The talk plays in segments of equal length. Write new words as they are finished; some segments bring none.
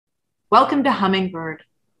Welcome to Hummingbird,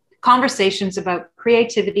 conversations about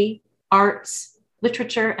creativity, arts,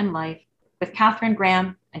 literature, and life with Catherine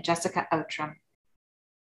Graham and Jessica Outram.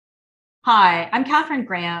 Hi, I'm Catherine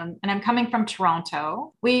Graham, and I'm coming from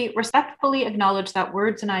Toronto. We respectfully acknowledge that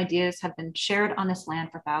words and ideas have been shared on this land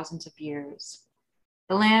for thousands of years.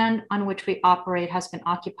 The land on which we operate has been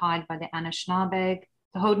occupied by the Anishinaabe,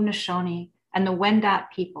 the Haudenosaunee, and the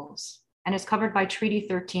Wendat peoples, and is covered by Treaty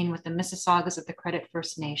 13 with the Mississaugas of the Credit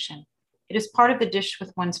First Nation. It is part of the Dish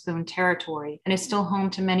with One Spoon territory and is still home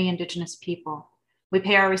to many Indigenous people. We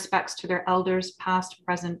pay our respects to their elders, past,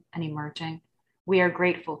 present, and emerging. We are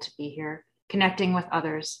grateful to be here, connecting with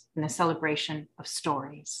others in the celebration of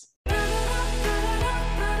stories.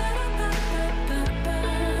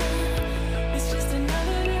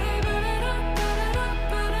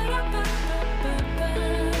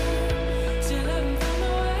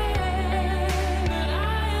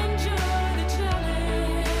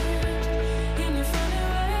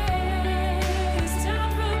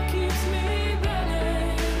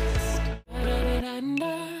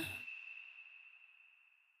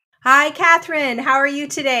 Hi, Catherine. How are you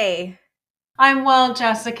today? I'm well,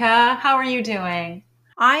 Jessica. How are you doing?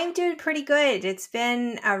 I'm doing pretty good. It's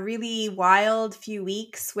been a really wild few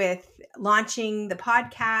weeks with launching the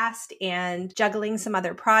podcast and juggling some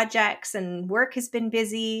other projects, and work has been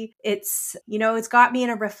busy. It's got me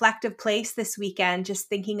in a reflective place this weekend, just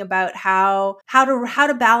thinking about how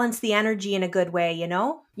to balance the energy in a good way.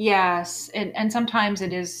 Yes, and sometimes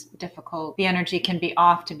it is difficult. The energy can be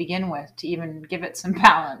off to begin with to even give it some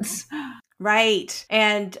balance. Right.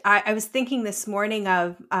 And I was thinking this morning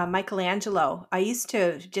of Michelangelo. I used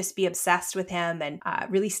to just be obsessed with him and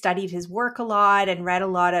really studied his work a lot and read a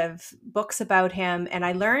lot of books about him. And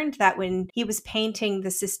I learned that when he was painting the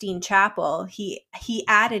Sistine Chapel, he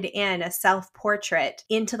added in a self-portrait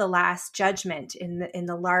into the Last Judgment in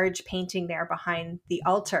the large painting there behind the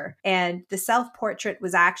altar. And the self-portrait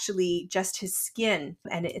was actually just his skin.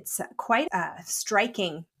 And it's quite a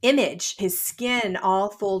striking image, his skin all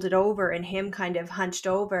folded over and him kind of hunched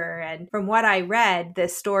over. And from what I read, the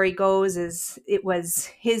story goes is it was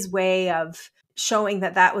his way of showing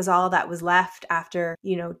that was all that was left after,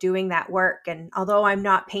 doing that work. And although I'm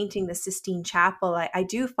not painting the Sistine Chapel, I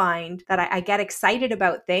do find that I get excited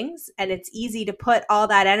about things, and it's easy to put all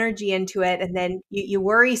that energy into it. And then you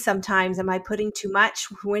worry sometimes, am I putting too much?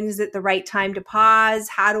 When is it the right time to pause?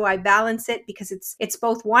 How do I balance it? Because it's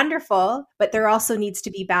both wonderful, but there also needs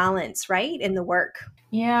to be balance, right, in the work.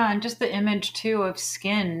 Yeah, and just the image too of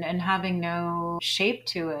skin and having no shape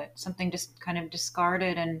to it, something just kind of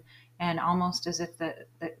discarded and almost as if the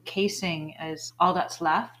casing is all that's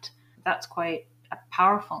left. That's quite a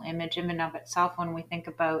powerful image in and of itself when we think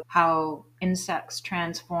about how insects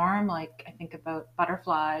transform. Like I think about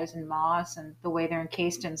butterflies and moths and the way they're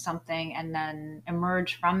encased in something and then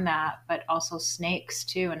emerge from that, but also snakes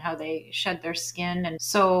too, and how they shed their skin. And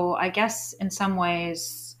so I guess in some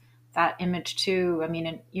ways that image too, I mean,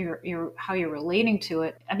 and you're how you're relating to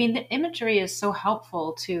it. I mean, the imagery is so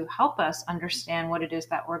helpful to help us understand what it is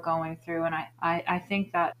that we're going through. And I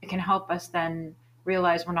think that it can help us then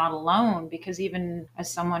realize we're not alone, because even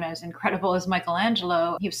as someone as incredible as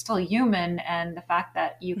Michelangelo, he was still human. And the fact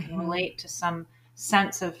that you can relate to some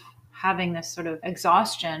sense of having this sort of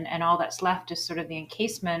exhaustion and all that's left is sort of the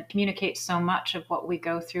encasement communicates so much of what we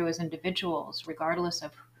go through as individuals, regardless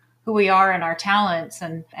of who we are and our talents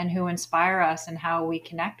and who inspire us and how we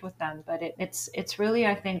connect with them. But it's really,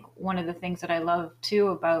 I think, one of the things that I love too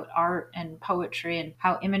about art and poetry, and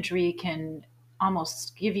how imagery can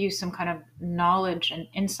almost give you some kind of knowledge and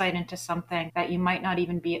insight into something that you might not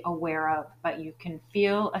even be aware of, but you can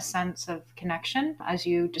feel a sense of connection as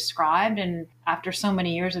you described. And after so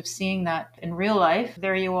many years of seeing that in real life,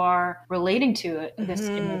 there you are relating to it, this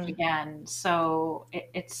image again. So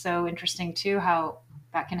it's so interesting too how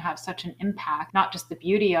that can have such an impact, not just the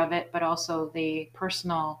beauty of it, but also the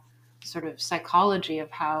personal sort of psychology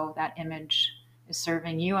of how that image is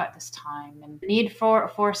serving you at this time, and the need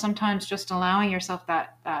for sometimes just allowing yourself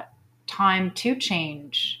that time to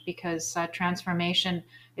change, because transformation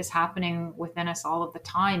is happening within us all of the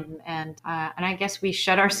time. And I guess we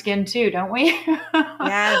shed our skin too, don't we?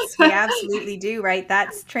 Yes, we absolutely do, right?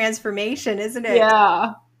 That's transformation, isn't it?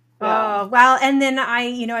 Yeah. Oh, well, and then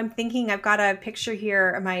I'm thinking I've got a picture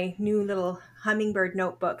here of my new little hummingbird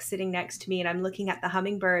notebook sitting next to me, and I'm looking at the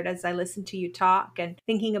hummingbird as I listen to you talk and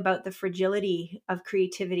thinking about the fragility of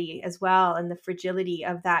creativity as well, and the fragility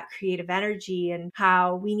of that creative energy, and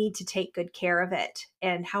how we need to take good care of it,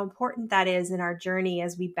 and how important that is in our journey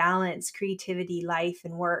as we balance creativity, life,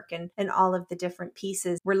 and work, and all of the different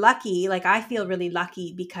pieces. We're lucky, like I feel really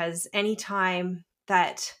lucky, because anytime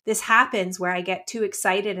that this happens where I get too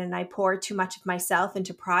excited and I pour too much of myself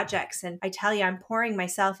into projects. And I tell you, I'm pouring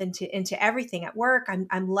myself into everything at work.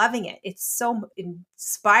 I'm loving it. It's so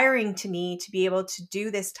inspiring to me to be able to do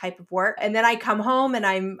this type of work. And then I come home and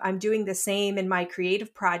I'm doing the same in my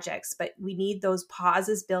creative projects, but we need those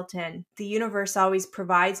pauses built in. The universe always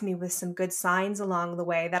provides me with some good signs along the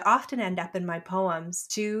way that often end up in my poems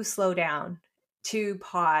to slow down, to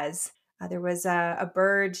pause. There was a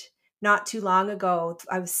bird not too long ago.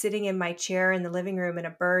 I was sitting in my chair in the living room and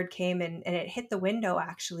a bird came and it hit the window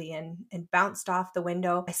actually and bounced off the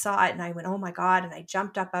window. I saw it and I went, oh my God. And I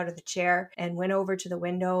jumped up out of the chair and went over to the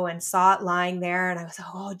window and saw it lying there. And I was like,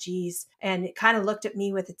 oh geez. And it kind of looked at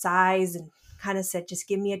me with its eyes and kind of said, just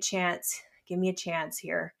give me a chance. Give me a chance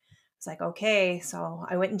here. It's like, okay. So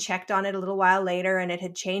I went and checked on it a little while later and it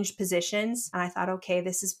had changed positions. And I thought, okay,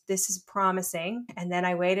 this is promising. And then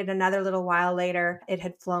I waited another little while later, it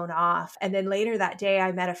had flown off. And then later that day,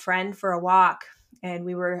 I met a friend for a walk. And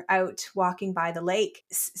we were out walking by the lake,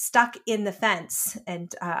 stuck in the fence.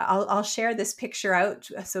 And I'll share this picture out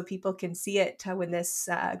so people can see it when this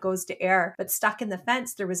goes to air. But stuck in the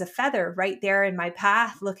fence, there was a feather right there in my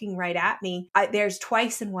path looking right at me. There's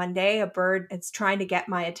twice in one day a bird that's trying to get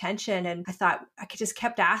my attention. And I thought, I just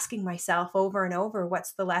kept asking myself over and over,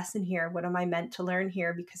 what's the lesson here? What am I meant to learn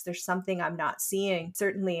here? Because there's something I'm not seeing.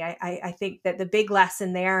 Certainly, I think that the big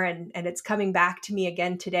lesson there, and it's coming back to me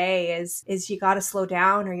again today, is you got to slow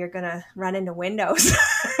down or you're going to run into windows.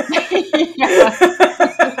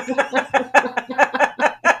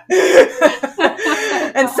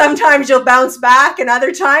 And sometimes you'll bounce back and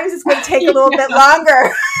other times it's going to take a little bit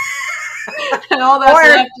longer. And all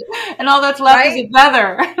that's left right? Is a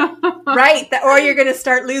feather. Right. Or you're going to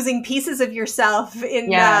start losing pieces of yourself in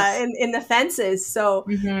the fences. So,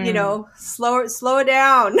 slow it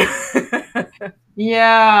down.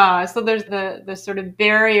 Yeah. So there's the sort of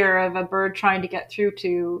barrier of a bird trying to get through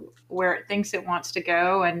to where it thinks it wants to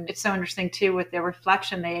go. And it's so interesting too with the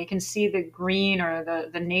reflection. They can see the green or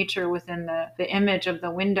the nature within the image of the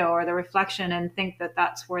window or the reflection and think that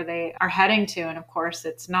that's where they are heading to. And of course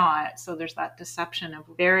it's not. So there's that deception of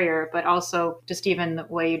barrier, but also just even the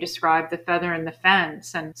way you describe the feather in the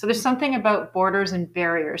fence. And so there's something about borders and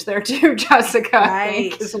barriers there too, Jessica, right. I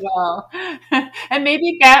think as well. and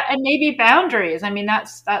maybe boundaries. I mean,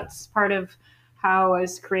 that's part of how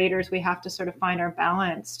as creators we have to sort of find our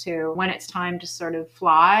balance to when it's time to sort of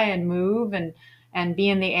fly and move and be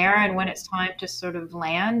in the air and when it's time to sort of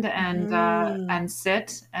land and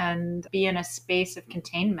sit and be in a space of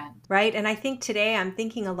containment. Right. And I think today I'm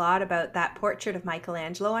thinking a lot about that portrait of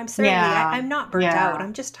Michelangelo. I'm certainly, I'm not burnt out.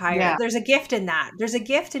 I'm just tired. Yeah. There's a gift in that. There's a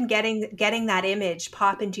gift in getting that image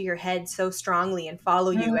pop into your head so strongly and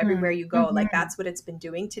follow you everywhere you go. Like that's what it's been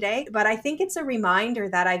doing today. But I think it's a reminder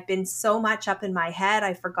that I've been so much up in my head.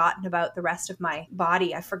 I've forgotten about the rest of my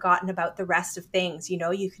body. I've forgotten about the rest of things. You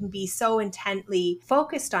know, you can be so intently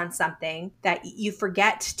focused on something that you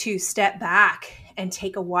forget to step back and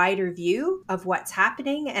take a wider view of what's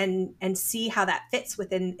happening and see how that fits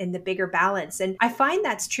within the bigger balance. And I find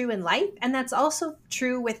that's true in life. And that's also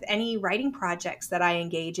true with any writing projects that I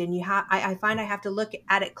engage in. I find I have to look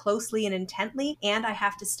at it closely and intently, and I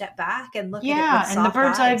have to step back and look at it with soft eyes. Yeah, and the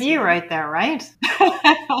bird's eye view right there, right?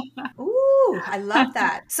 Ooh, I love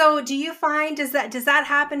that. So do you find, does that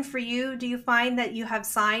happen for you? Do you find that you have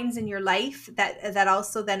signs in your life that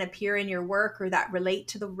also then appear in your work or that relate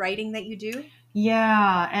to the writing that you do?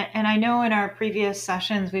 Yeah. And I know in our previous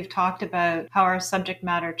sessions, we've talked about how our subject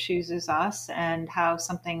matter chooses us and how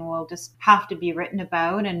something will just have to be written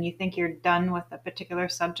about. And you think you're done with a particular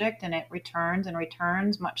subject and it returns and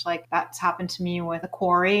returns, much like that's happened to me with The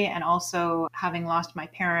Quarry and also having lost my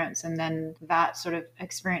parents. And then that sort of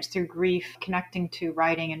experience through grief, connecting to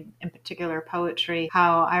writing and in particular poetry.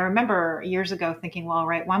 How I remember years ago thinking, well, I'll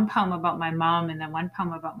write one poem about my mom and then one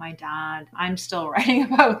poem about my dad. I'm still writing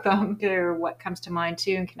about them through what comes to mind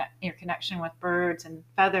too, and your connection with birds and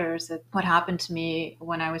feathers. What happened to me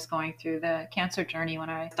when I was going through the cancer journey,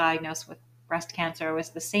 when I was diagnosed with breast cancer, I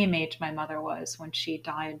was the same age my mother was when she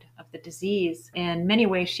died of the disease. In many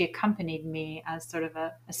ways, she accompanied me as sort of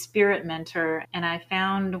a spirit mentor. And I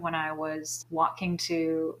found when I was walking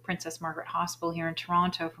to Princess Margaret Hospital here in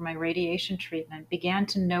Toronto for my radiation treatment, began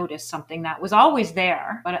to notice something that was always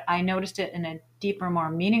there, but I noticed it in a deeper,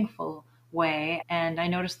 more meaningful way. And I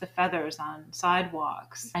noticed the feathers on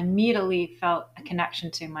sidewalks. I immediately felt a connection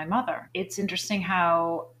to my mother. It's interesting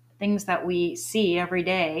how things that we see every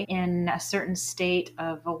day in a certain state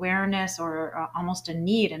of awareness or almost a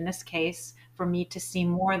need in this case for me to see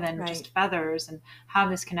more than just feathers and have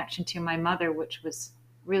this connection to my mother, which was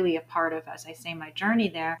really a part of, as I say, my journey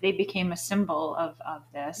there, they became a symbol of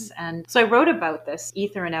this. And so I wrote about this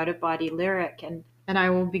ether and out of body lyric, and I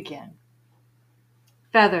will begin.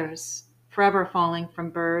 Feathers, forever falling from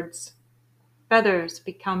birds. Feathers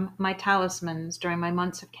become my talismans during my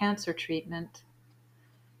months of cancer treatment.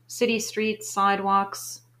 City streets,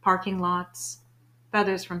 sidewalks, parking lots,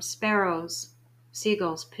 feathers from sparrows,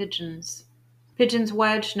 seagulls, pigeons. Pigeons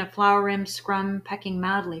wedged in a flower-rimmed scrum pecking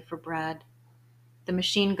madly for bread. The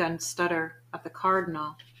machine gun stutter of the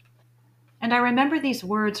cardinal. And I remember these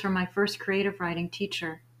words from my first creative writing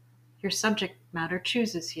teacher. Your subject matter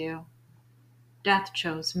chooses you. Death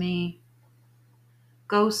chose me.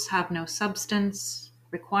 Ghosts have no substance,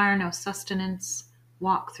 require no sustenance,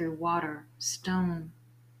 walk through water, stone.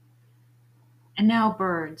 And now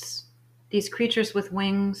birds, these creatures with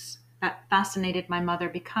wings that fascinated my mother,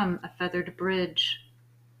 become a feathered bridge.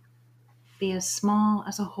 Be as small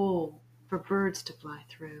as a hole for birds to fly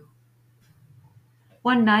through.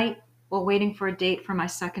 One night, while waiting for a date for my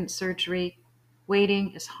second surgery,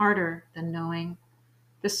 waiting is harder than knowing.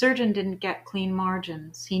 The surgeon didn't get clean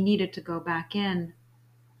margins. He needed to go back in.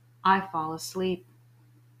 I fall asleep.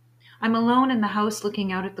 I'm alone in the house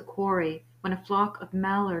looking out at the quarry when a flock of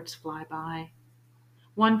mallards fly by.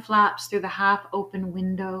 One flaps through the half-open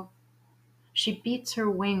window. She beats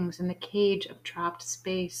her wings in the cage of trapped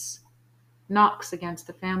space, knocks against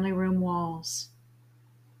the family room walls.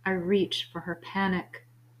 I reach for her panic.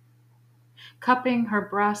 Cupping her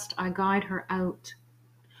breast, I guide her out.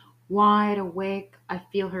 Wide awake, I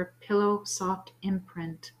feel her pillow-soft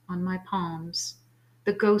imprint on my palms,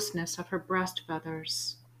 the ghostness of her breast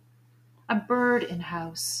feathers. A bird in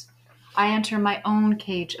house. I enter my own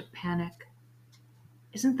cage of panic.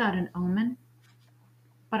 Isn't that an omen?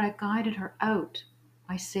 But I guided her out.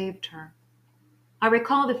 I saved her. I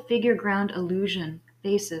recall the figure ground illusion,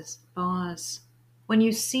 faces, vase. When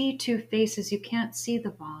you see two faces, you can't see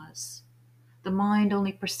the vase. The mind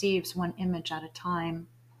only perceives one image at a time.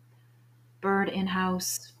 Bird in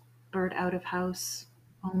house, bird out of house,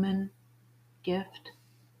 omen, gift.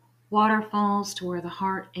 Water falls to where the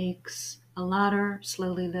heart aches. A ladder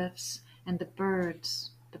slowly lifts, and the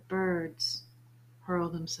birds hurl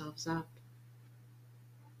themselves up.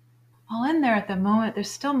 I'll end there at the moment.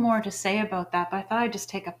 There's still more to say about that, but I thought I'd just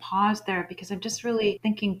take a pause there because I'm just really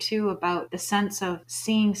thinking too about the sense of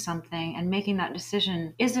seeing something and making that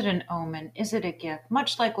decision. Is it an omen? Is it a gift?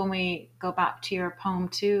 Much like when we go back to your poem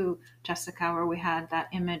too, Jessica, where we had that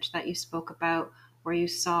image that you spoke about, where you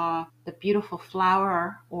saw the beautiful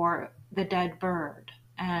flower or the dead bird.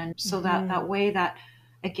 And so that way that,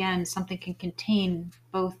 again, something can contain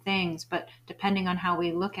both things, but depending on how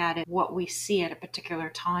we look at it, what we see at a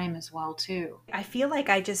particular time as well too. I feel like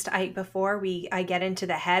before I get into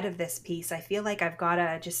the head of this piece, I feel like I've got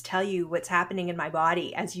to just tell you what's happening in my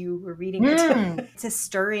body as you were reading it. It's a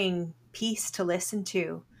stirring piece to listen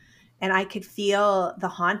to, and I could feel the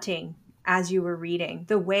haunting as you were reading.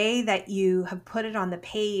 The way that you have put it on the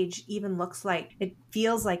page even it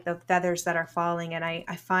feels like the feathers that are falling, and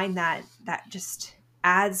I find that just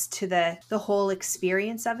adds to the whole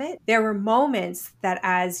experience of it. There were moments that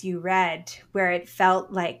as you read where it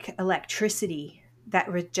felt like electricity that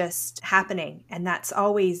were just happening. And that's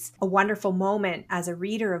always a wonderful moment as a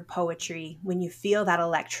reader of poetry, when you feel that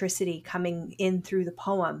electricity coming in through the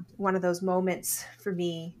poem. One of those moments for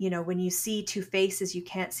me, when you see two faces, you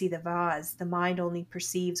can't see the vase. The mind only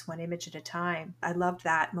perceives one image at a time. I loved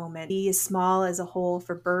that moment. Be as small as a hole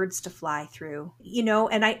for birds to fly through.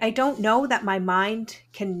 And I don't know that my mind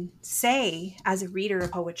can say, as a reader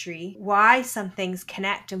of poetry, why some things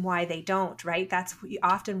connect and why they don't, right? That's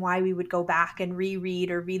often why we would go back and reread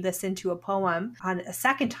or re-listen to a poem on a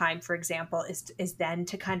second time, for example, is then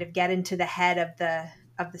to kind of get into the head of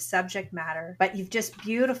the subject matter. But you've just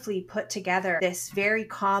beautifully put together this very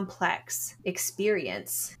complex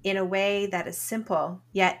experience in a way that is simple,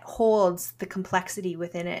 yet holds the complexity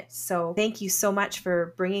within it. So thank you so much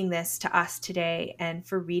for bringing this to us today and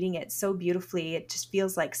for reading it so beautifully. It just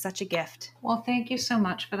feels like such a gift. Well, thank you so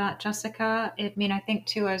much for that, Jessica. I think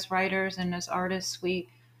too, as writers and as artists, we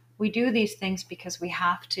do these things because we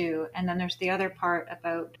have to. And then there's the other part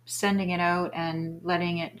about sending it out and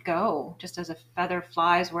letting it go, just as a feather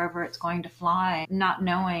flies wherever it's going to fly, not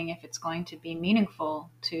knowing if it's going to be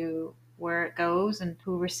meaningful to where it goes and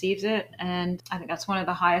who receives it. And I think that's one of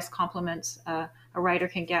the highest compliments a writer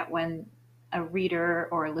can get, when a reader,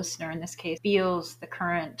 or a listener in this case, feels the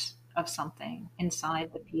current of something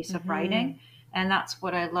inside the piece of writing. And that's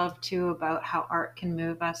what I love too about how art can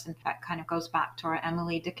move us. And that kind of goes back to our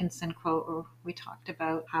Emily Dickinson quote, where we talked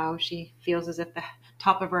about how she feels as if the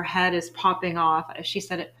top of her head is popping off. She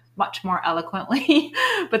said it much more eloquently,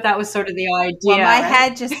 but that was sort of the Well, idea, my right?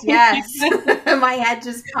 head just, yes, my head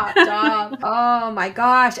just popped off. Oh my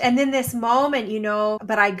gosh. And then this moment,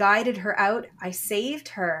 but I guided her out. I saved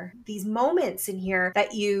her. These moments in here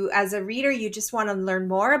that you, as a reader, you just want to learn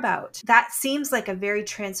more about. That seems like a very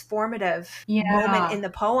transformative moment Yeah. in the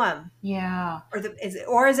poem. Yeah.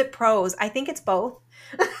 Or is it prose? I think it's both.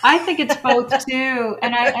 I think it's both too.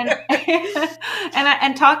 And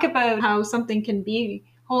talk about how something can be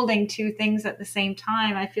holding two things at the same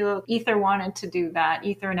time. I feel Ether wanted to do that.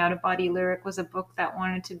 Ether, an Out of Body Lyric, was a book that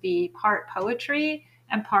wanted to be part poetry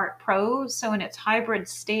and part prose. So in its hybrid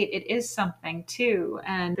state, it is something too.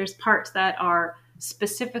 And there's parts that are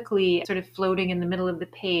specifically sort of floating in the middle of the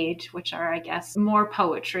page, which are, I guess, more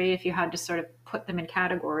poetry if you had to sort of put them in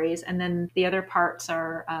categories. And then the other parts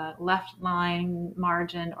are left line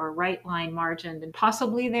margin or right line margin. And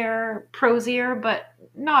possibly they're prosier, but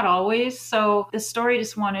not always. So the story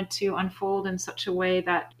just wanted to unfold in such a way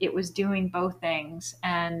that it was doing both things,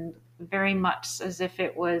 and very much as if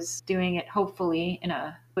it was doing it hopefully in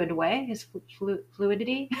a good way. Is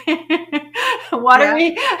fluidity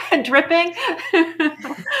watery, dripping,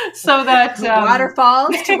 so that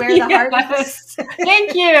waterfalls to where the heart is.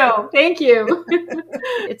 Thank you.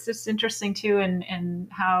 It's just interesting too, and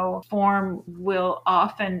how form will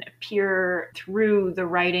often appear through the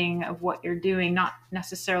writing of what you're doing, not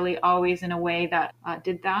necessarily always in a way that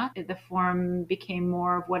did that. The form became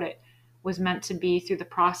more of what it was meant to be through the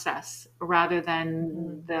process, rather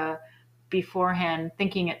than the beforehand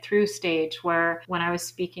thinking it through stage, where when I was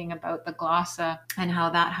speaking about the glossa and how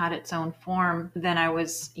that had its own form, then I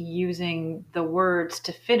was using the words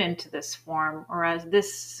to fit into this form, whereas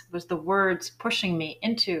this was the words pushing me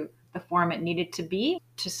into the form it needed to be.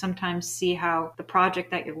 To sometimes see how the project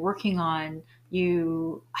that you're working on,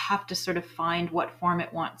 you have to sort of find what form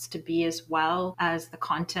it wants to be, as well as the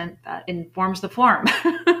content that informs the form.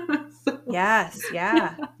 Yes.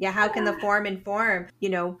 Yeah. Yeah. How can the form inform,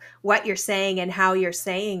 what you're saying, and how you're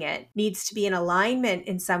saying it needs to be in alignment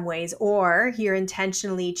in some ways, or you're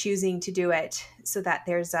intentionally choosing to do it so that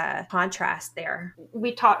there's a contrast there.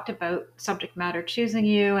 We talked about subject matter choosing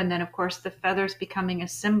you, and then of course the feathers becoming a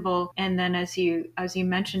symbol. And then as you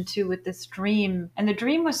mentioned too, with this dream, and the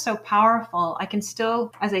dream was so powerful. I can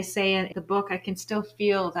still, as I say in the book, I can still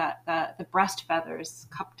feel that the breast feathers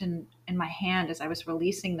cupped in my hand as I was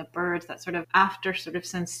releasing the birds, that sort of after sort of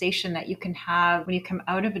sensation that you can have when you come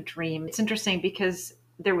out of a dream. It's interesting because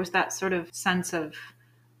there was that sort of sense of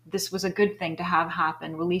this was a good thing to have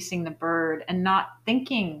happen, releasing the bird, and not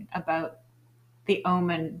thinking about the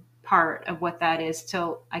omen part of what that is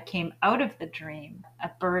till I came out of the dream. A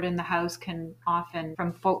bird in the house can often,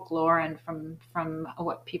 from folklore and from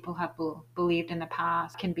what people have believed in the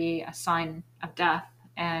past, can be a sign of death.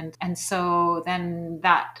 And so then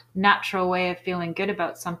that natural way of feeling good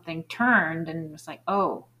about something turned, and was like,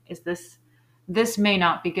 oh, is this may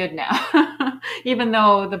not be good now, even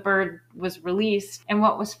though the bird was released. And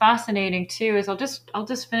what was fascinating too is I'll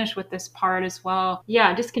just finish with this part as well.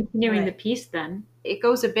 Yeah, just continuing the piece then. It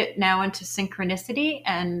goes a bit now into synchronicity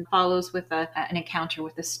and follows with an encounter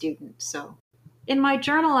with a student. So in my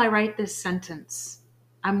journal, I write this sentence.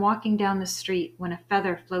 I'm walking down the street when a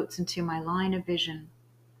feather floats into my line of vision.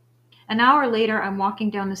 An hour later, I'm walking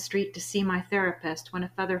down the street to see my therapist when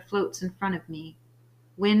a feather floats in front of me,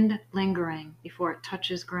 wind lingering before it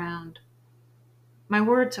touches ground. My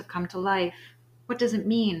words have come to life. What does it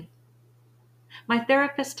mean? My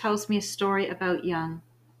therapist tells me a story about Young.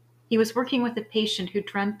 He was working with a patient who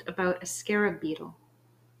dreamt about a scarab beetle.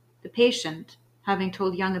 The patient, having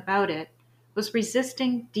told Young about it, was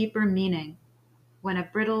resisting deeper meaning when a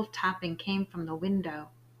brittle tapping came from the window.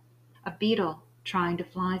 A beetle trying to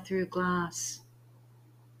fly through glass.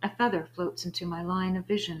 A feather floats into my line of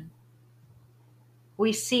vision.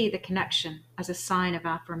 We see the connection as a sign of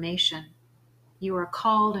affirmation. You are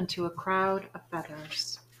called into a crowd of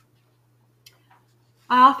feathers.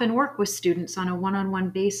 I often work with students on a one-on-one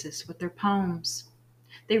basis with their poems.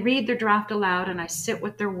 They read their draft aloud and I sit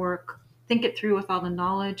with their work, think it through with all the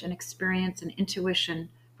knowledge and experience and intuition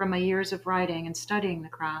from my years of writing and studying the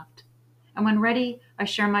craft. And when ready, I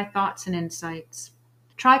share my thoughts and insights.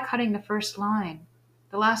 Try cutting the first line.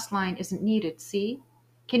 The last line isn't needed, see?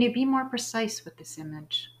 Can you be more precise with this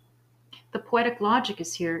image? The poetic logic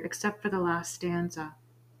is here except for the last stanza.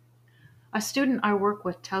 A student I work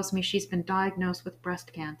with tells me she's been diagnosed with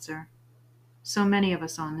breast cancer. So many of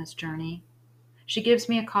us on this journey. She gives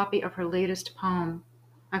me a copy of her latest poem.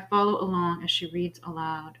 I follow along as she reads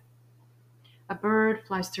aloud. A bird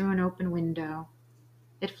flies through an open window.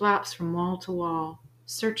 It flaps from wall to wall,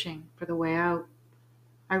 searching for the way out.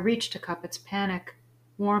 I reach to cup its panic.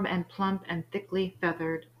 Warm and plump and thickly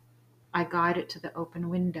feathered, I guide it to the open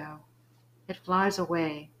window. It flies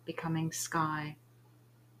away, becoming sky.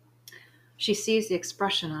 She sees the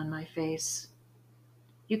expression on my face.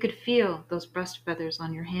 You could feel those breast feathers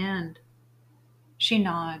on your hand. She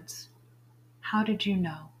nods. How did you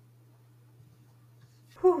know?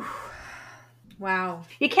 Whew. Wow.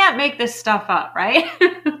 You can't make this stuff up, right?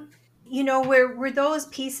 You know, were those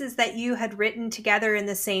pieces that you had written together in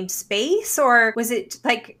the same space, or was it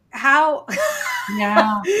like how?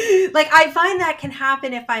 Yeah. Like, I find that can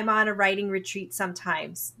happen if I'm on a writing retreat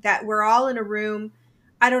sometimes, that we're all in a room.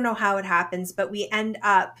 I don't know how it happens, but we end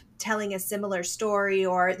up telling a similar story,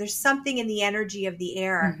 or there's something in the energy of the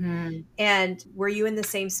air. Mm-hmm. And were you in the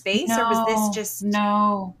same space, or was this just...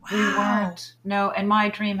 No, Wow. we weren't. No, and my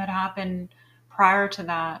dream had happened prior to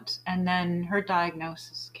that, and then her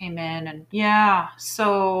diagnosis came in, and yeah,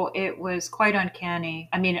 so it was quite uncanny.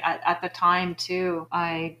 I mean, at the time too,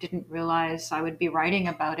 I didn't realize I would be writing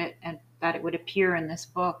about it and that it would appear in this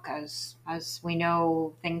book. As we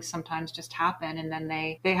know, things sometimes just happen, and then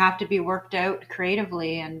they have to be worked out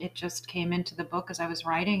creatively, and it just came into the book as I was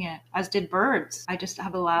writing it, as did birds. I just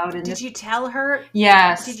have allowed in Did this... you tell her?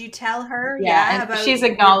 Yes. Did you tell her? Yeah, and about she's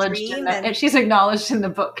your acknowledged dream and she's acknowledged in the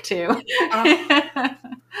book too.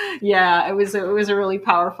 Yeah, it was a really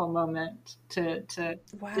powerful moment to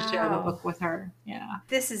share the book with her. Yeah.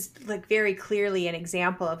 This is like very clearly an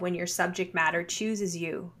example of when your subject matter chooses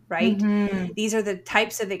you, right? Mm-hmm. These are the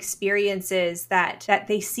types of experiences that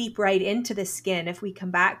they seep right into the skin. If we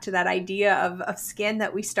come back to that idea of skin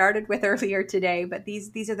that we started with earlier today, but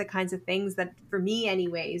these are the kinds of things that, for me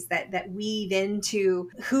anyways, that weave into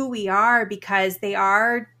who we are, because they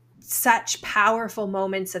are such powerful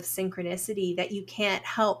moments of synchronicity that you can't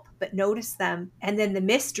help but notice them. And then the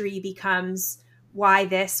mystery becomes, why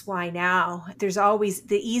this? Why now? There's always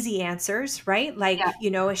the easy answers, right? Like,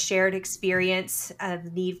 a shared experience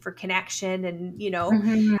of need for connection and,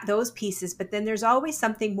 those pieces. But then there's always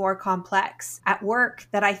something more complex at work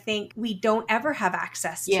that I think we don't ever have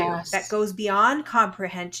access to, that goes beyond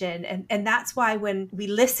comprehension. And that's why when we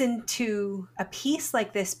listen to a piece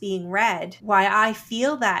like this being read, why I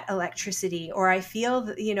feel that electricity, or I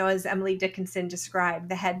feel, as Emily Dickinson described,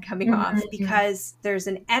 the head coming off, because there's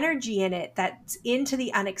an energy in it that's into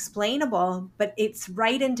the unexplainable, but it's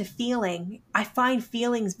right into feeling. I find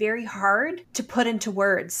feelings very hard to put into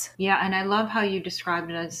words. Yeah, and I love how you described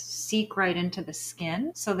it as seek right into the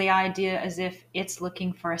skin. So the idea as if it's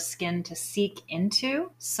looking for a skin to seek into.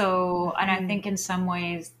 So, and I think in some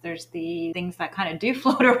ways there's the things that kind of do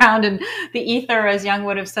float around in the ether, as Jung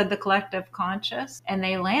would have said, the collective conscious, and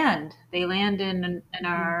they land in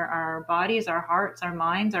our bodies, our hearts, our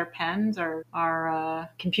minds, our pens, our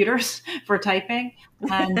computers for typing,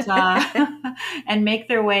 and and make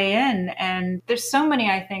their way in. And there's so many,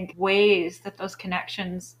 I think, ways that those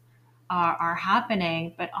connections are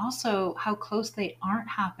happening, but also how close they aren't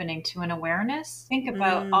happening to an awareness. Think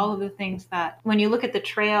about all of the things that, when you look at the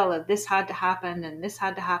trail of this had to happen and this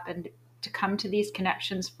had to happen to come to these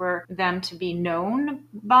connections, for them to be known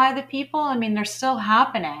by the people. I mean, they're still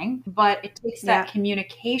happening, but it takes that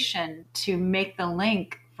communication to make the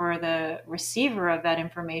link for the receiver of that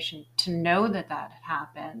information to know that had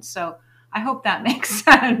happened. So I hope that makes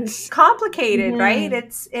sense. Complicated, right?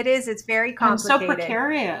 It's very complicated. And so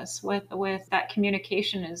precarious with that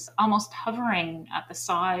communication is almost hovering at the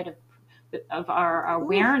side of our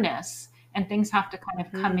awareness. And things have to kind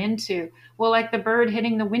of come into, well, like the bird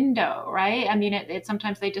hitting the window, right? I mean, it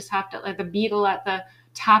sometimes they just have to, like the beetle at the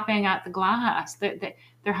tapping at the glass.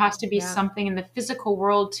 There has to be something in the physical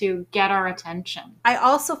world to get our attention. I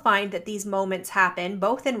also find that these moments happen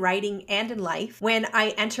both in writing and in life when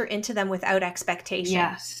I enter into them without expectation.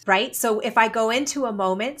 Yes. Right? So if I go into a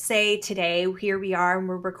moment, say today, here we are and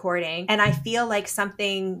we're recording, and I feel like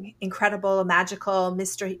something incredible, magical,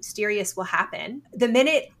 mysterious will happen, the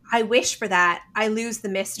minute I wish for that, I lose the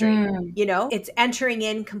mystery. It's entering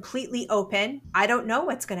in completely open. I don't know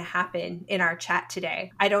what's going to happen in our chat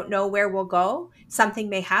today. I don't know where we'll go. Something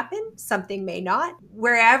may happen, something may not.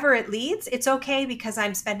 Wherever it leads, it's okay, because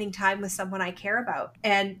I'm spending time with someone I care about.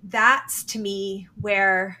 And that's, to me,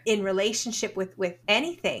 where in relationship with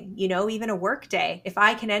anything, even a work day, if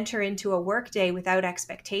I can enter into a work day without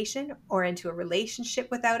expectation, or into a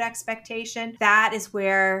relationship without expectation, that is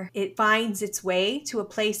where it finds its way to a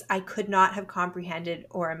place pace I could not have comprehended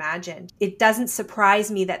or imagined. It doesn't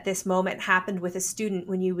surprise me that this moment happened with a student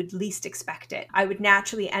when you would least expect it. I would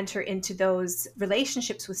naturally enter into those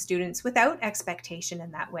relationships with students without expectation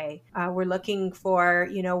in that way. We're looking for,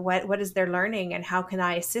 what is their learning and how can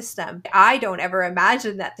I assist them? I don't ever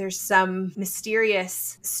imagine that there's some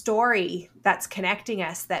mysterious story that's connecting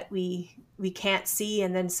us that we can't see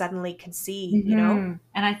and then suddenly can see, And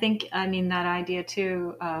I think, that idea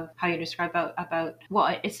too of how you describe about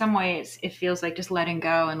well, in some ways it feels like just letting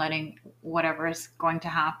go and letting whatever is going to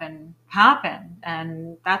happen.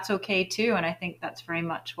 And that's okay too. And I think that's very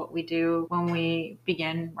much what we do when we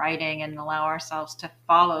begin writing and allow ourselves to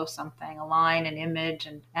follow something, a line, an image,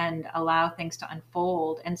 and allow things to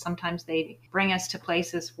unfold. And sometimes they bring us to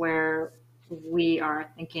places where we are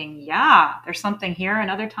thinking, yeah, there's something here.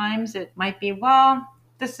 And other times it might be, well,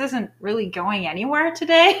 this isn't really going anywhere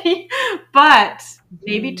today, but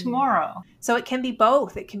maybe tomorrow. So it can be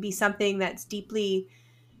both. It can be something that's deeply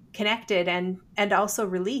connected and also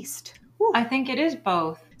released. Ooh. I think it is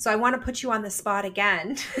both. So I want to put you on the spot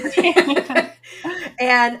again.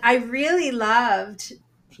 And I really loved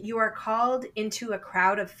you are called into a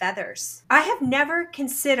crowd of feathers. I have never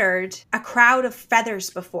considered a crowd of feathers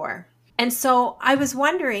before. And so I was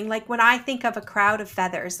wondering, like, when I think of a crowd of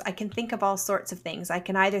feathers, I can think of all sorts of things. I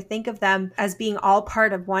can either think of them as being all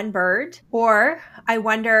part of one bird, or I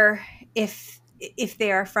wonder if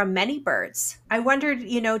they are from many birds. I wondered,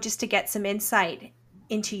 just to get some insight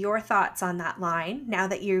into your thoughts on that line, now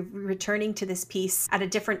that you're returning to this piece at a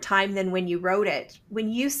different time than when you wrote it.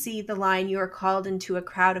 When you see the line, you are called into a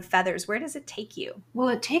crowd of feathers, where does it take you? Well,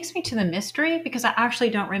 it takes me to the mystery because I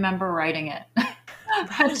actually don't remember writing it.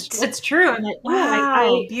 It's true. And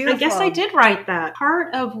I guess I did write that.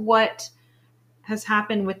 Part of what has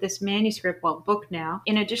happened with this manuscript, book now,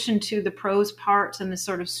 in addition to the prose parts and the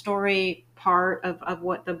sort of story part of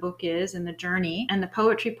what the book is and the journey and the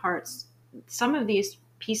poetry parts, some of these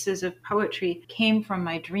pieces of poetry came from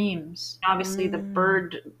my dreams. Obviously, the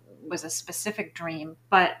bird was a specific dream,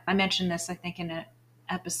 but I mentioned this, I think, in an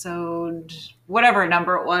episode, whatever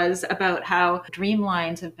number it was, about how dream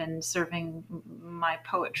lines have been serving my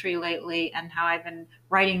poetry lately and how I've been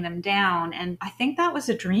writing them down. And I think that was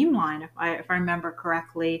a dream line, if I remember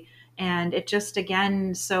correctly. And it just,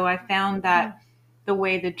 again, so I found that the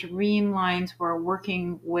way the dream lines were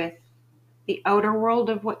working with the outer world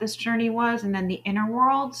of what this journey was and then the inner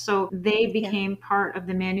world. So they became part of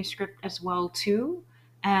the manuscript as well too.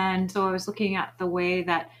 And so I was looking at the way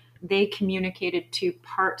that they communicated to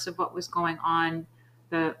parts of what was going on,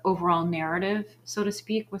 the overall narrative, so to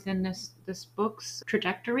speak, within this book's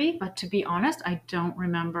trajectory. But to be honest, I don't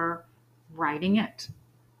remember writing it.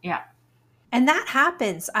 Yeah. And that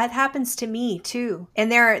happens. It happens to me too.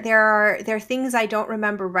 And there are things I don't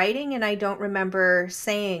remember writing and I don't remember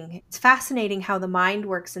saying. It's fascinating how the mind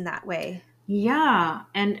works in that way. Yeah.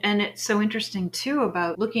 And it's so interesting too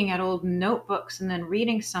about looking at old notebooks and then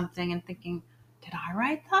reading something and thinking, did I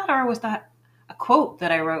write that, or was that a quote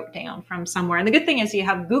that I wrote down from somewhere? And the good thing is you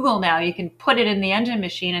have Google now. You can put it in the engine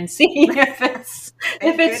machine and see if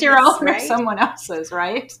it's your own or someone else's,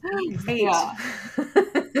 right? Yeah.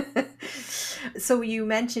 So you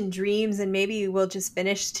mentioned dreams, and maybe we'll just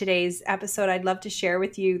finish today's episode. I'd love to share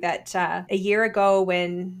with you that a year ago,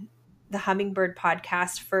 when the Hummingbird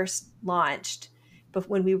podcast first launched, but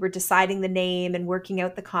when we were deciding the name and working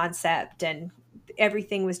out the concept and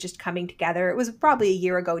everything was just coming together. It was probably a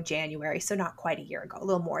year ago, January, so not quite a year ago, a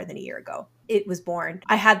little more than a year ago. It was born.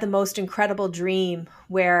 I had the most incredible dream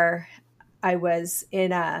where I was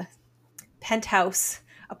in a penthouse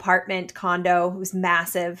apartment condo. It was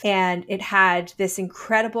massive, and it had this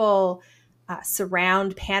incredible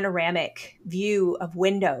surround panoramic view of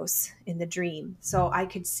windows in the dream. So I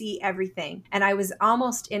could see everything. And I was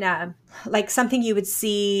almost in like something you would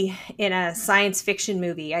see in a science fiction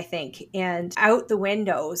movie, I think. And out the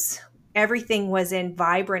windows, everything was in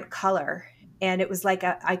vibrant color. And it was like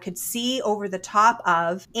I could see over the top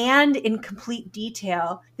of, and in complete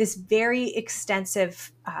detail, this very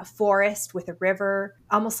extensive forest with a river,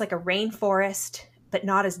 almost like a rainforest, but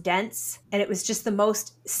not as dense. And it was just the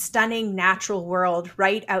most stunning natural world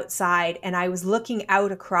right outside. And I was looking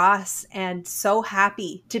out across and so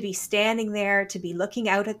happy to be standing there, to be looking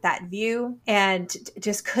out at that view, and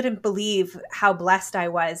just couldn't believe how blessed I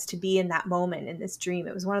was to be in that moment in this dream.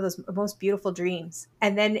 It was one of those most beautiful dreams.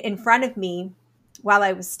 And then in front of me, while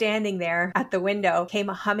I was standing there at the window came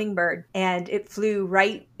a hummingbird, and it flew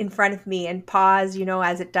right in front of me and paused,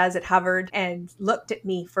 as it does, it hovered and looked at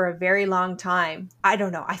me for a very long time. I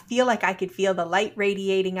don't know. I feel like I could feel the light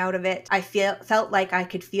radiating out of it. I felt like I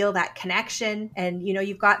could feel that connection. And,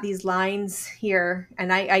 you've got these lines here,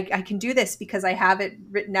 and I can do this because I have it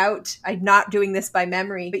written out. I'm not doing this by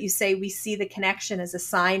memory, but you say, we see the connection as a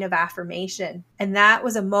sign of affirmation. And that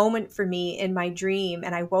was a moment for me in my dream.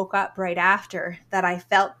 And I woke up right after that. I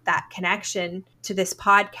felt that connection to this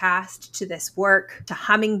podcast, to this work, to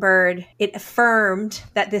Hummingbird. It affirmed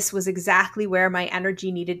that this was exactly where my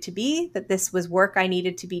energy needed to be, that this was work I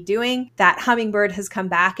needed to be doing. That Hummingbird has come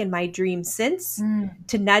back in my dream since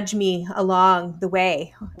to nudge me along the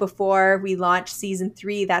way. Before we launched season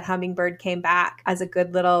 3, that Hummingbird came back as a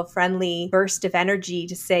good little friendly burst of energy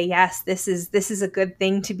to say, yes, this is a good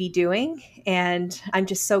thing to be doing. And I'm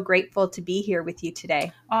just so grateful to be here with you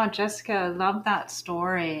today. Oh, Jessica, love that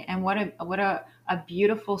story. And what a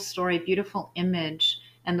beautiful story, beautiful image,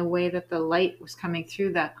 and the way that the light was coming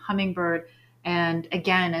through that hummingbird. And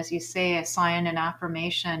again, as you say, a sign and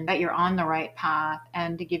affirmation that you're on the right path,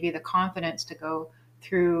 and to give you the confidence to go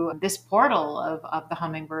through this portal of the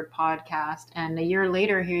Hummingbird podcast. And a year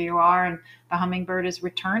later, here you are, and the hummingbird is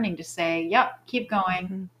returning to say, yep, keep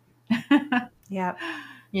going. Mm-hmm. Yep.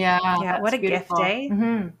 Yeah. What a beautiful gift, eh?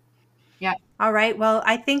 Mm-hmm. Yeah. All right. Well,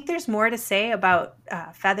 I think there's more to say about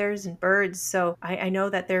feathers and birds. So I know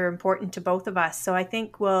that they're important to both of us. So I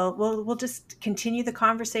think we'll just continue the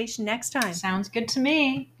conversation next time. Sounds good to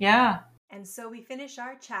me. Yeah. And so we finish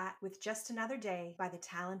our chat with Just Another Day by the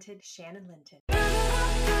talented Shannon Linton.